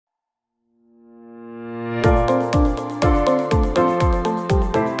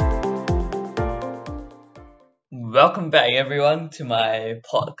welcome back everyone to my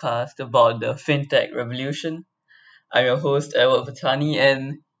podcast about the fintech revolution. I'm your host Edward Patani,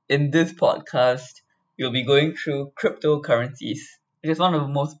 and in this podcast, we'll be going through cryptocurrencies, which is one of the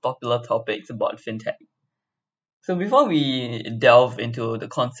most popular topics about fintech. So before we delve into the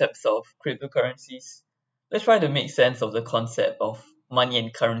concepts of cryptocurrencies, let's try to make sense of the concept of money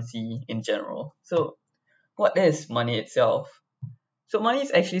and currency in general. So what is money itself? So money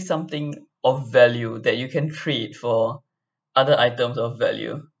is actually something of value that you can trade for other items of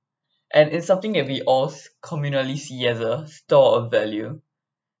value. And it's something that we all communally see as a store of value.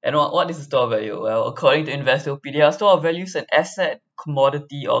 And what is a store of value? Well, according to Investopedia, a store of value is an asset,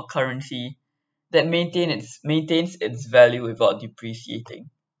 commodity, or currency that maintains its value without depreciating.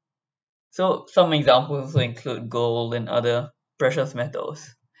 So some examples also include gold and other precious metals.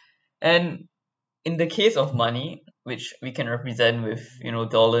 And in the case of money, which we can represent with,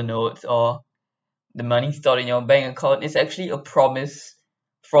 dollar notes or the money stored in your bank account, is actually a promise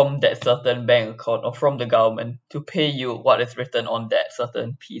from that certain bank account or from the government to pay you what is written on that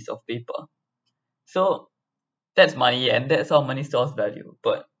certain piece of paper. So that's money, and that's how money stores value.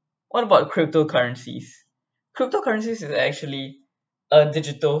 But what about cryptocurrencies? Cryptocurrencies is actually a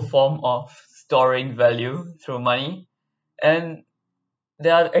digital form of storing value through money, and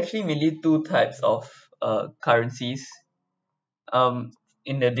there are actually mainly two types of currencies um,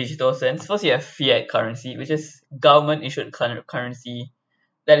 in the digital sense. First, you have fiat currency, which is government issued currency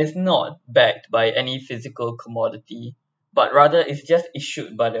that is not backed by any physical commodity, but rather is just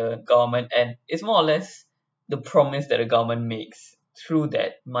issued by the government, and it's more or less the promise that the government makes through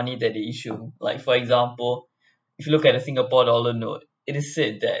that money that they issue. Like for example, if you look at a Singapore dollar note, it is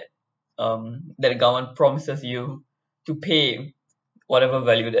said that that the government promises you to pay whatever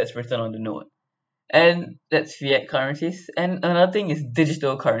value that's written on the note. And that's fiat currencies. And another thing is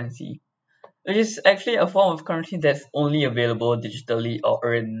digital currency, which is actually a form of currency that's only available digitally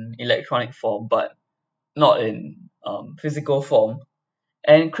or in electronic form, but not in physical form.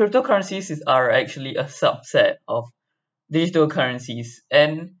 And are actually a subset of digital currencies.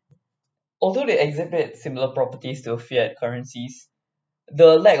 And although they exhibit similar properties to fiat currencies,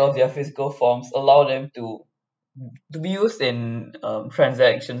 the lack of their physical forms allow them to be used in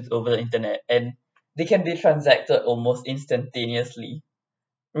transactions over the internet, and they can be transacted almost instantaneously,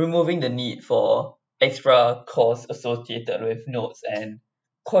 removing the need for extra costs associated with notes and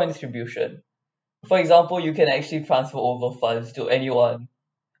coin distribution. For example, you can actually transfer over funds to anyone,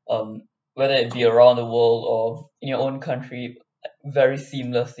 whether it be around the world or in your own country, very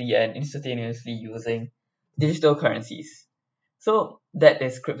seamlessly and instantaneously using digital currencies. So that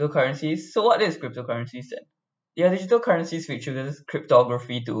is cryptocurrencies. So what is cryptocurrencies then? They are digital currencies which uses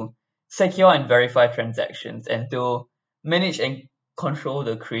cryptography to secure and verify transactions and to manage and control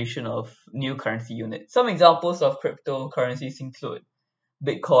the creation of new currency units. Some examples of cryptocurrencies include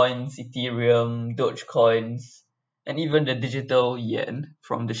Bitcoins, Ethereum, Dogecoins, and even the digital yen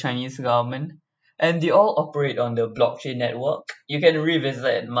from the Chinese government. And they all operate on the blockchain network. You can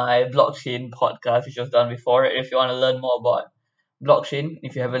revisit my blockchain podcast, which was done before, if you want to learn more about blockchain,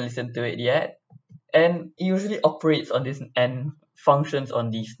 if you haven't listened to it yet. And it usually operates on this and functions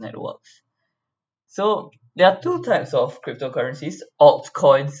on these networks. So there are two types of cryptocurrencies,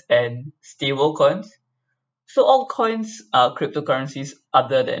 altcoins and stablecoins. So altcoins are cryptocurrencies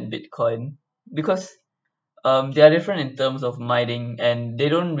other than Bitcoin because they are different in terms of mining, and they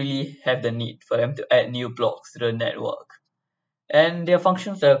don't really have the need for them to add new blocks to the network. And their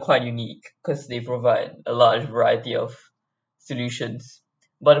functions are quite unique because they provide a large variety of solutions.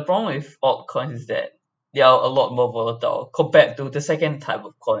 But the problem with altcoins is that they are a lot more volatile compared to the second type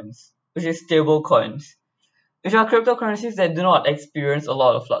of coins, which is stable coins, which are cryptocurrencies that do not experience a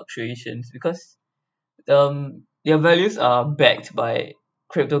lot of fluctuations because their values are backed by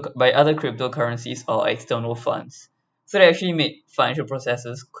other cryptocurrencies or external funds. So they actually make financial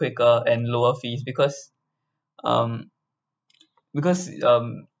processes quicker and lower fees um because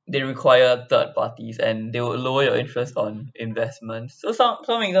they require third parties, and they will lower your interest on investments. So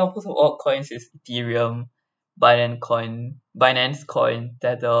some examples of altcoins is Ethereum, Binance Coin,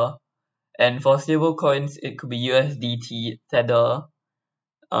 Tether, and for stable coins it could be USDT, Tether,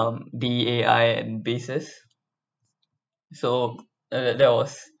 DAI, and Basis. So that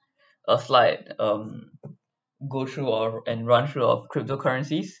was a slide go through or and run through of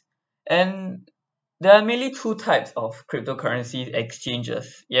cryptocurrencies. And there are mainly two types of cryptocurrency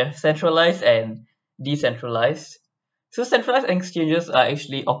exchanges. You have centralized and decentralized. So centralized exchanges are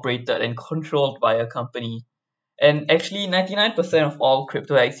actually operated and controlled by a company. And actually 99% of all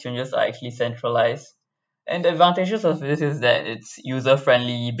crypto exchanges are actually centralized. And the advantages of this is that it's user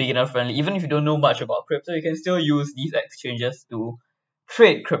friendly, beginner friendly. Even if you don't know much about crypto, you can still use these exchanges to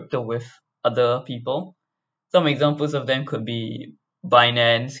trade crypto with other people. Some examples of them could be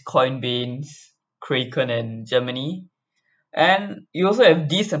Binance, Coinbase, Kraken, and Gemini. And you also have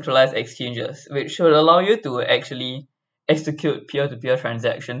decentralized exchanges, which should allow you to actually execute peer-to-peer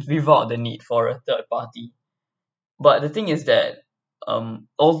transactions without the need for a third party. But the thing is that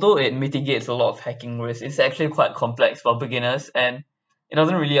although it mitigates a lot of hacking risk, it's actually quite complex for beginners, and it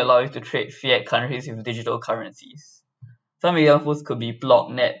doesn't really allow you to trade fiat currencies with digital currencies. Some examples could be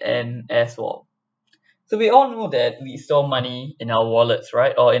Blocknet and AirSwap. So we all know that we store money in our wallets,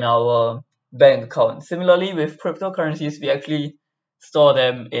 right? Or in our bank account. Similarly, with cryptocurrencies, we actually store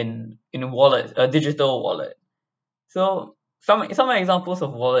them in a wallet, a digital wallet. So some examples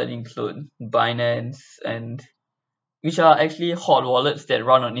of wallet include Binance, and which are actually hot wallets that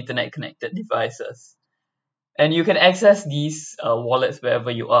run on internet connected devices. And you can access these wallets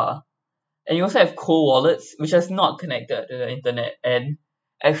wherever you are. And you also have cold wallets, which is not connected to the internet and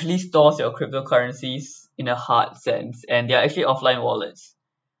actually stores your cryptocurrencies in a hard sense. And they are actually offline wallets.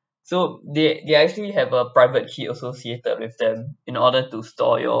 So they actually have a private key associated with them in order to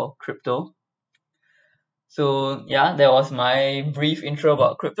store your crypto. So yeah, that was my brief intro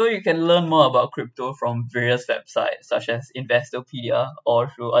about crypto. You can learn more about crypto from various websites such as Investopedia or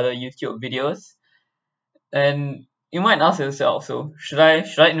through other YouTube videos. And you might ask yourself, so should I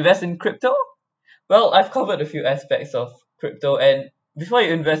invest in crypto? Well, I've covered a few aspects of crypto, and before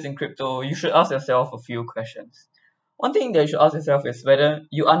you invest in crypto, you should ask yourself a few questions. One thing that you should ask yourself is whether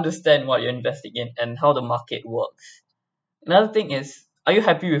you understand what you're investing in and how the market works. Another thing is, are you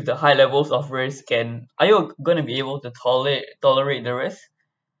happy with the high levels of risk, and are you going to be able to tolerate the risk?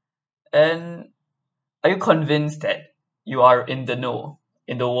 And are you convinced that you are in the know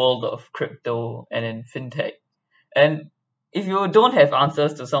in the world of crypto and in fintech? And if you don't have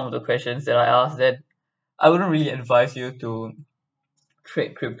answers to some of the questions that I asked, then I wouldn't really advise you to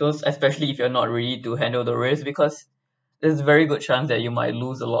trade cryptos, especially if you're not ready to handle the risk, because there's a very good chance that you might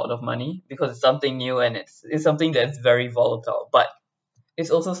lose a lot of money because it's something new and it's something that's very volatile. But it's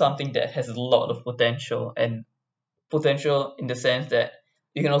also something that has a lot of potential, and potential in the sense that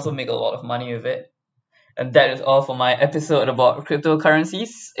you can also make a lot of money with it. And that is all for my episode about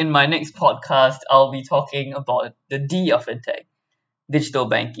cryptocurrencies. In my next podcast, I'll be talking about the D of FinTech, digital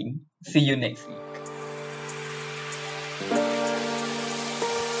banking. See you next week.